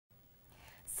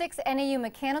6 NAU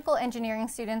mechanical engineering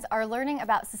students are learning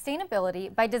about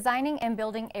sustainability by designing and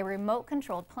building a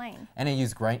remote-controlled plane.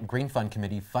 NAU's Green Fund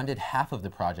Committee funded half of the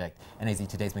project. NAZ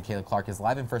Today's Michaela Clark is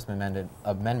live in First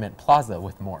Amendment Plaza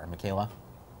with more. Michaela?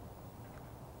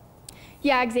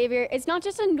 Yeah, Xavier, it's not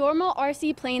just a normal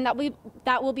RC plane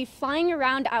that will be flying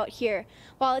around out here.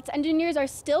 While its engineers are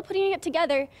still putting it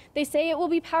together, they say it will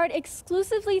be powered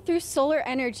exclusively through solar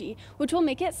energy, which will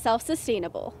make it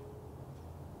self-sustainable.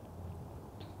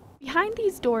 Behind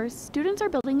these doors, students are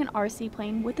building an RC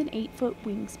plane with an 8-foot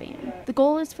wingspan. The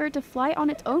goal is for it to fly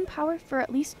on its own power for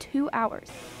at least 2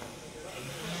 hours.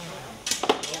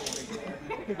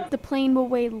 The plane will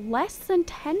weigh less than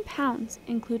 10 pounds,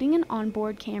 including an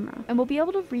onboard camera, and will be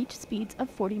able to reach speeds of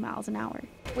 40 miles an hour.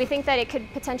 We think that it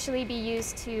could potentially be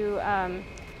used to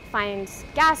find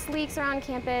gas leaks around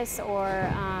campus, or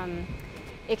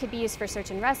it could be used for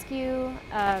search and rescue,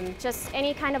 just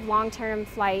any kind of long-term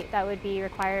flight that would be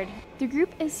required. The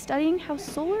group is studying how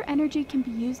solar energy can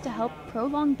be used to help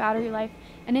prolong battery life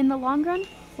and, in the long run,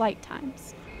 flight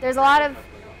times. There's a lot of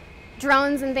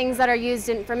drones and things that are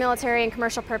used for military and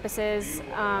commercial purposes,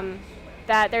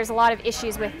 that there's a lot of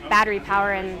issues with battery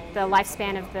power and the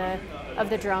lifespan of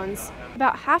the drones.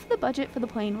 About half the budget for the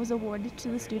plane was awarded to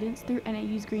the students through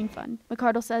NAU's Green Fund.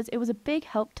 McCardell says it was a big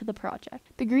help to the project.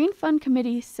 The Green Fund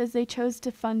Committee says they chose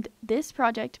to fund this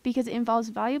project because it involves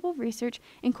valuable research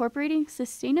incorporating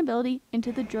sustainability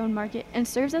into the drone market and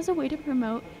serves as a way to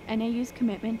promote NAU's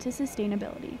commitment to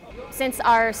sustainability. Since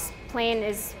our plane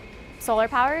is solar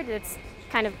powered, it's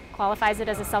kind of qualifies it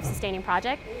as a self-sustaining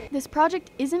project. This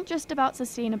project isn't just about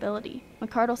sustainability.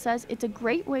 McCardell says it's a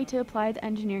great way to apply the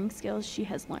engineering skills she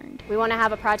has learned. We want to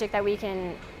have a project that we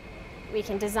can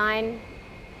design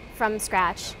from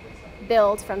scratch,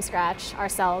 build from scratch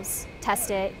ourselves,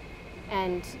 test it,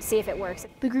 and see if it works.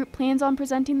 The group plans on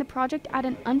presenting the project at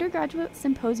an undergraduate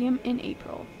symposium in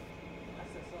April.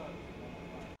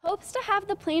 Hopes to have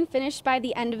the plane finished by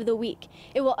the end of the week.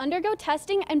 It will undergo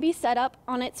testing and be set up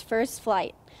on its first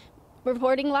flight.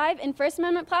 Reporting live in First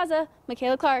Amendment Plaza,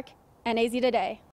 Michaela Clark, NAZ Today.